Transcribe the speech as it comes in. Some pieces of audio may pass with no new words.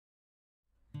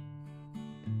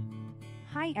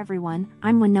Hi everyone,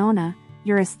 I'm Winona,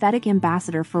 your aesthetic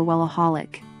ambassador for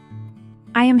Wellaholic.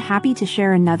 I am happy to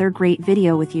share another great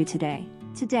video with you today.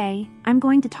 Today, I'm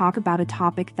going to talk about a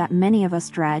topic that many of us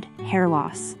dread, hair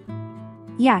loss.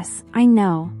 Yes, I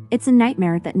know, it's a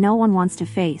nightmare that no one wants to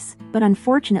face, but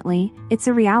unfortunately, it's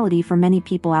a reality for many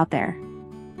people out there.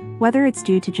 Whether it's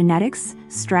due to genetics,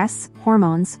 stress,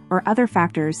 hormones, or other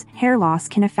factors, hair loss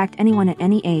can affect anyone at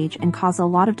any age and cause a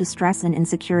lot of distress and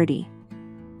insecurity.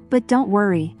 But don't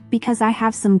worry, because I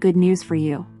have some good news for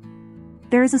you.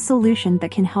 There is a solution that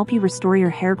can help you restore your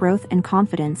hair growth and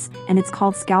confidence, and it's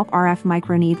called Scalp RF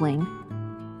Microneedling.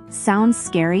 Sounds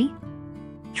scary?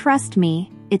 Trust me,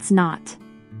 it's not.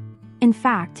 In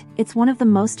fact, it's one of the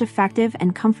most effective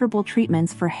and comfortable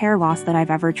treatments for hair loss that I've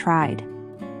ever tried.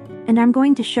 And I'm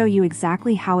going to show you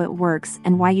exactly how it works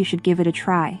and why you should give it a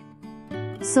try.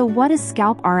 So what is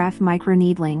Scalp RF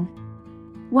Microneedling?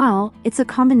 Well, it's a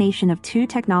combination of two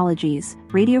technologies,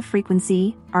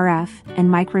 radiofrequency, RF, and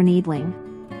microneedling.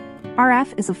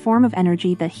 RF is a form of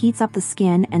energy that heats up the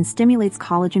skin and stimulates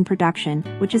collagen production,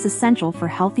 which is essential for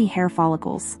healthy hair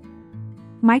follicles.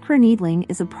 Microneedling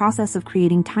is a process of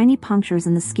creating tiny punctures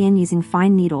in the skin using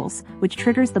fine needles, which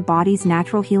triggers the body's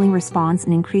natural healing response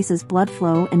and increases blood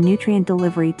flow and nutrient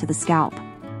delivery to the scalp.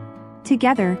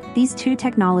 Together, these two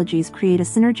technologies create a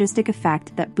synergistic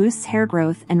effect that boosts hair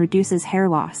growth and reduces hair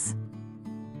loss.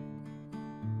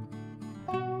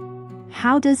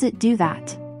 How does it do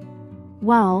that?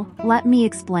 Well, let me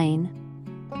explain.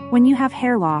 When you have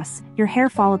hair loss, your hair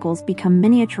follicles become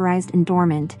miniaturized and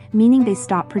dormant, meaning they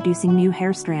stop producing new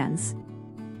hair strands.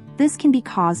 This can be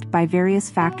caused by various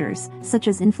factors, such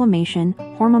as inflammation,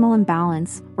 hormonal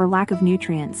imbalance, or lack of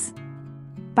nutrients.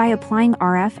 By applying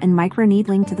RF and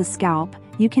microneedling to the scalp,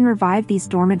 you can revive these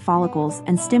dormant follicles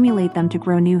and stimulate them to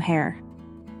grow new hair.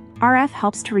 RF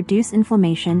helps to reduce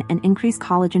inflammation and increase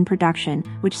collagen production,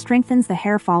 which strengthens the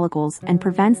hair follicles and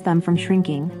prevents them from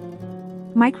shrinking.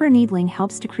 Microneedling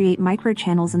helps to create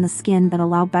microchannels in the skin that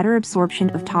allow better absorption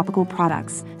of topical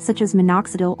products, such as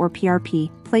minoxidil or PRP,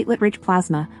 platelet-rich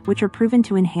plasma, which are proven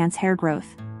to enhance hair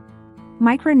growth.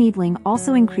 Microneedling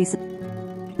also increases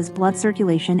blood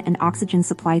circulation and oxygen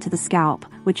supply to the scalp,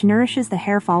 which nourishes the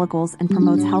hair follicles and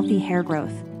promotes healthy hair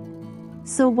growth.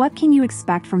 So what can you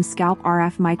expect from Scalp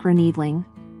RF Microneedling?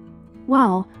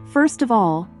 Well, first of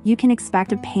all, you can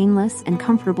expect a painless and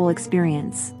comfortable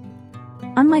experience.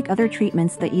 Unlike other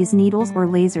treatments that use needles or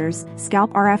lasers,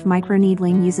 Scalp RF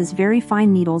Microneedling uses very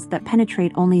fine needles that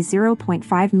penetrate only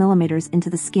 0.5 millimeters into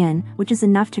the skin, which is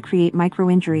enough to create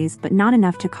microinjuries but not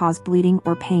enough to cause bleeding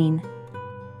or pain.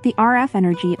 The RF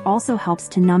energy also helps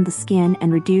to numb the skin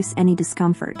and reduce any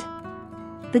discomfort.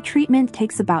 The treatment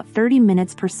takes about 30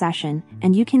 minutes per session,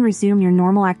 and you can resume your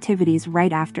normal activities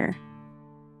right after.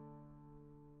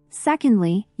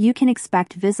 Secondly, you can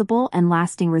expect visible and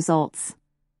lasting results.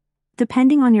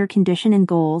 Depending on your condition and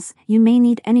goals, you may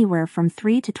need anywhere from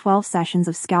 3 to 12 sessions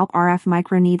of Scalp RF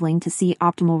Microneedling to see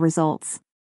optimal results.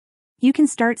 You can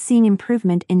start seeing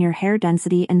improvement in your hair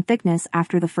density and thickness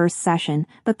after the first session,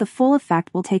 but the full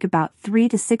effect will take about 3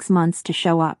 to 6 months to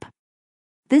show up.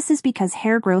 This is because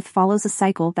hair growth follows a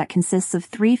cycle that consists of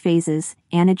 3 phases: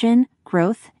 anagen,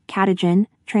 growth, catagen,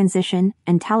 transition,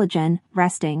 and telogen,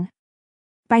 resting.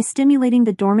 By stimulating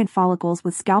the dormant follicles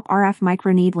with Scalp RF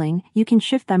Microneedling, you can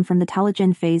shift them from the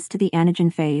telogen phase to the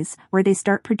anagen phase, where they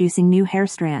start producing new hair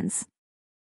strands.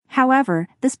 However,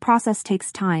 this process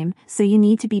takes time, so you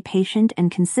need to be patient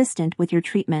and consistent with your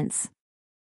treatments.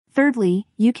 Thirdly,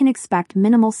 you can expect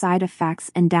minimal side effects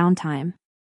and downtime.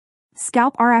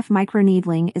 Scalp RF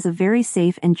Microneedling is a very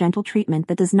safe and gentle treatment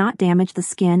that does not damage the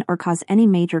skin or cause any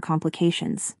major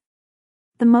complications.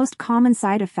 The most common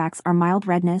side effects are mild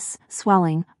redness,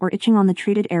 swelling, or itching on the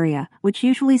treated area, which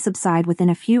usually subside within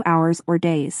a few hours or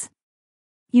days.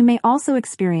 You may also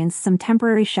experience some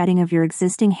temporary shedding of your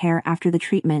existing hair after the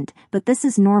treatment, but this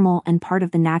is normal and part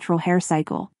of the natural hair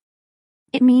cycle.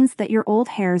 It means that your old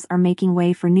hairs are making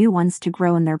way for new ones to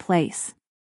grow in their place.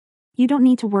 You don't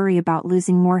need to worry about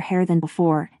losing more hair than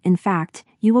before. In fact,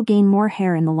 you will gain more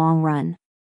hair in the long run.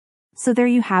 So there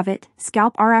you have it,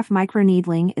 Scalp RF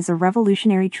Microneedling is a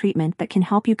revolutionary treatment that can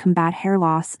help you combat hair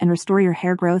loss and restore your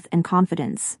hair growth and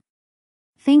confidence.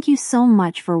 Thank you so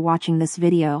much for watching this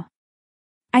video.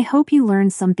 I hope you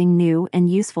learned something new and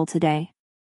useful today.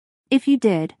 If you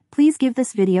did, please give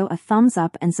this video a thumbs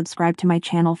up and subscribe to my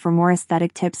channel for more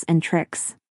aesthetic tips and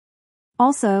tricks.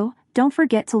 Also, don't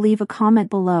forget to leave a comment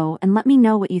below and let me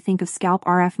know what you think of Scalp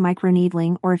RF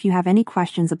Microneedling or if you have any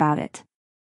questions about it.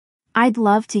 I'd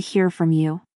love to hear from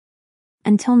you.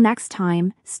 Until next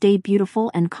time, stay beautiful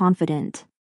and confident.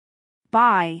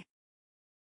 Bye.